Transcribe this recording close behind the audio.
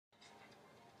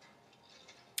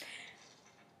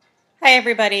Hi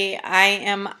everybody, I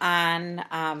am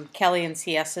on Kelly and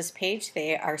CS's page.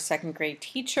 They are second grade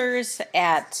teachers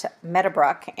at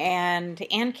Meadowbrook, and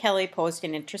Ann Kelly posed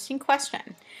an interesting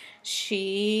question.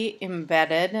 She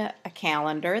embedded a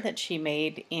calendar that she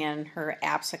made in her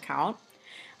apps account,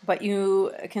 but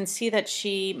you can see that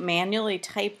she manually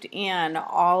typed in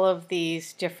all of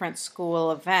these different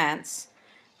school events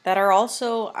that are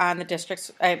also on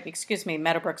the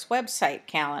Meadowbrook's website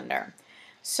calendar.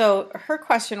 So her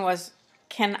question was,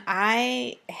 can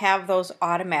I have those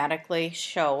automatically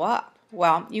show up?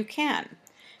 Well, you can,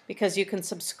 because you can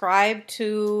subscribe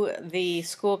to the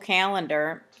school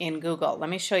calendar in Google.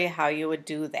 Let me show you how you would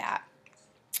do that.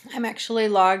 I'm actually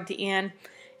logged in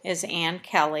as Ann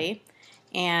Kelly,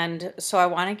 and so I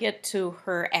want to get to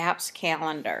her apps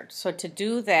calendar. So to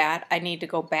do that, I need to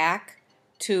go back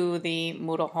to the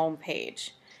Moodle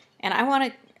homepage, and I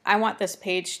want this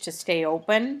page to stay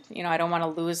open. I don't want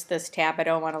to lose this tab. I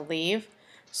don't want to leave.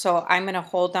 So I'm going to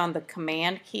hold down the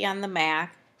Command key on the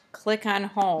Mac, click on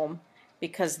Home,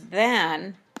 because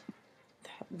then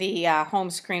the home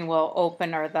screen will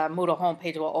open, or the Moodle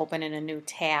homepage will open in a new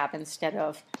tab instead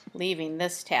of leaving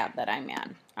this tab that I'm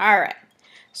in. Alright,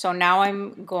 so now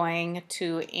I'm going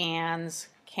to Ann's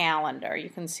calendar. You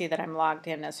can see that I'm logged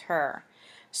in as her.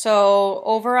 So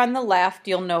over on the left,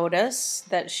 you'll notice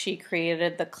that she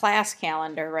created the class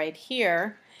calendar right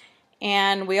here.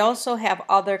 And we also have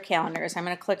other calendars. I'm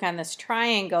going to click on this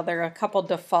triangle. There are a couple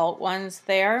default ones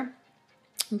there,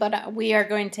 but we are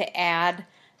going to add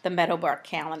the Meadowbrook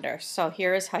calendar. So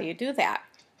here is how you do that.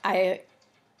 I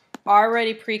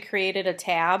already pre-created a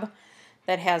tab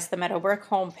that has the Meadowbrook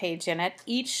homepage in it.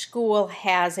 Each school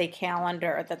has a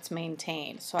calendar that's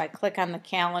maintained. So I click on the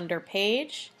calendar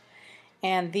page,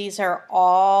 and these are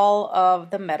all of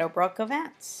the Meadowbrook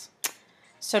events.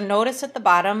 So notice at the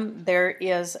bottom there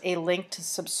is a link to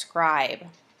subscribe.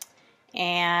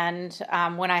 And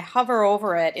when I hover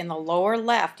over it, in the lower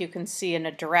left you can see an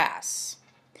address.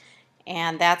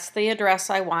 And that's the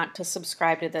address I want to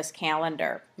subscribe to this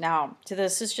calendar. Now,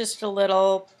 this is just a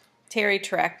little Terry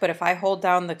trick, but if I hold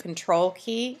down the Control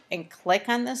key and click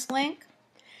on this link,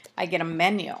 I get a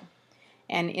menu.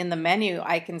 And in the menu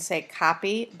I can say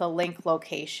copy the link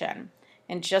location.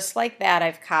 And just like that,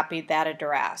 I've copied that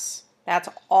address. That's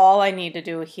all I need to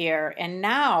do here. And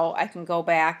now I can go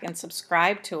back and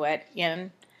subscribe to it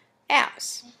in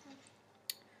apps.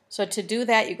 So to do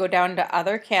that, you go down to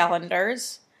Other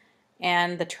Calendars,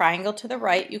 and the triangle to the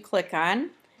right you click on,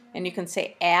 and you can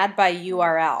say Add by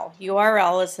URL.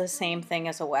 URL is the same thing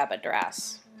as a web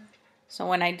address. So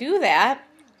when I do that,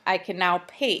 I can now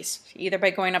paste, either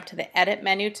by going up to the Edit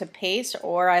menu to paste,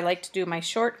 or I like to do my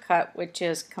shortcut, which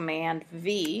is Command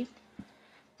V,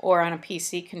 or on a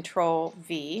PC, Control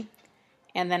V,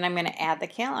 and then I'm going to add the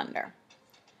calendar.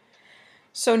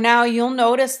 So now you'll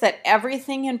notice that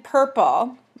everything in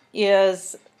purple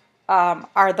is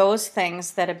are those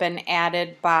things that have been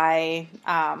added by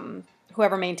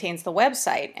whoever maintains the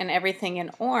website, and everything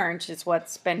in orange is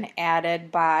what's been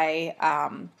added by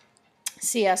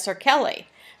CS or Kelly.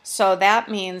 So that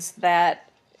means that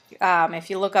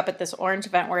if you look up at this orange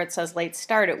event where it says late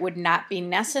start, it would not be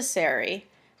necessary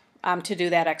to do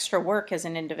that extra work as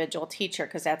an individual teacher,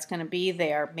 because that's going to be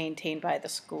there maintained by the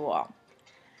school.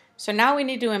 So now we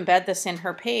need to embed this in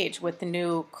her page with the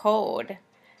new code,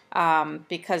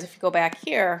 because if you go back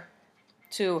here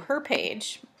to her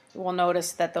page, we'll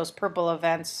notice that those purple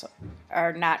events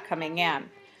are not coming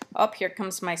in. Oh, here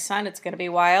comes my son. It's going to be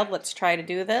wild. Let's try to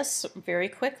do this very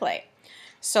quickly.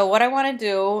 So what I want to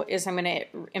do is I'm going to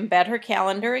embed her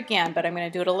calendar again, but I'm going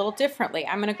to do it a little differently.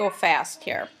 I'm going to go fast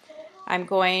here. I'm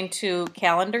going to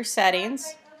Calendar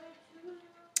Settings,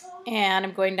 and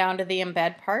I'm going down to the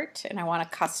Embed part, and I want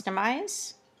to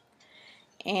Customize.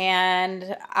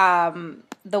 And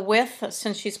the width,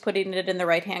 since she's putting it in the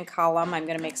right-hand column, I'm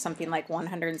going to make something like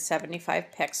 175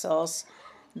 pixels.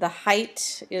 The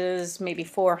height is maybe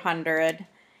 400.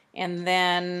 And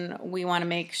then we want to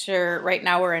make sure, right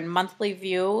now we're in monthly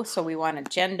view, so we want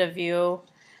agenda view.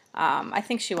 I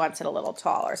think she wants it a little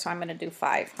taller, so I'm going to do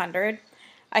 500.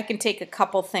 I can take a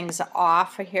couple things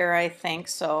off here, I think,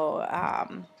 so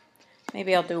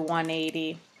maybe I'll do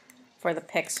 180 for the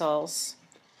pixels.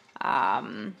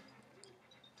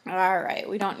 Alright,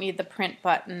 we don't need the print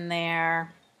button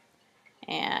there,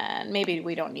 and maybe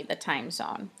we don't need the time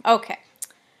zone. Okay,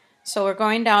 so we're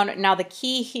going down. Now the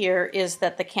key here is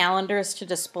that the calendar is to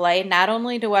display. Not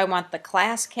only do I want the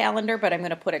class calendar, but I'm going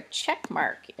to put a check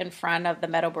mark in front of the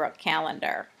Meadowbrook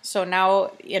calendar. So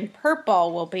now in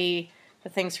purple will be the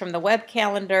things from the web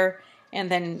calendar, and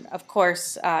then of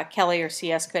course Kelly or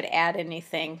CS could add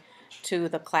anything to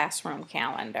the classroom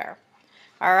calendar.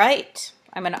 All right,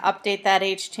 I'm going to update that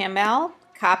HTML,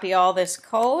 copy all this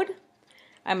code.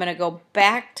 I'm going to go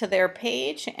back to their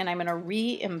page and I'm going to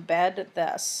re-embed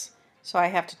this. So I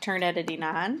have to turn editing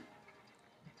on.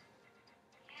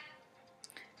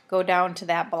 Go down to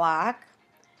that block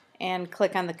and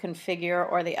click on the configure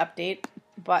or the update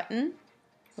button,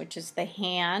 which is the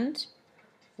hand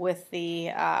with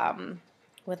the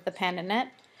pen in it.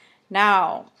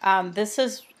 Now, this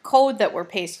is code that we're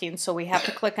pasting, so we have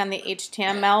to click on the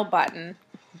HTML button,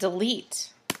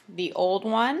 delete the old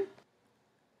one,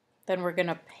 then we're going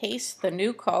to paste the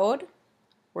new code.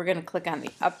 We're going to click on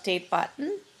the update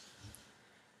button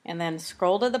and then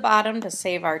scroll to the bottom to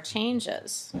save our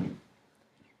changes.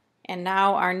 And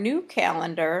now our new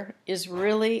calendar is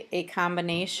really a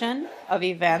combination of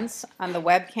events on the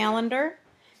web calendar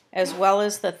as well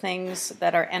as the things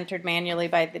that are entered manually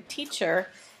by the teacher,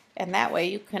 and that way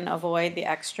you can avoid the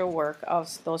extra work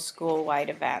of those school-wide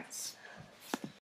events.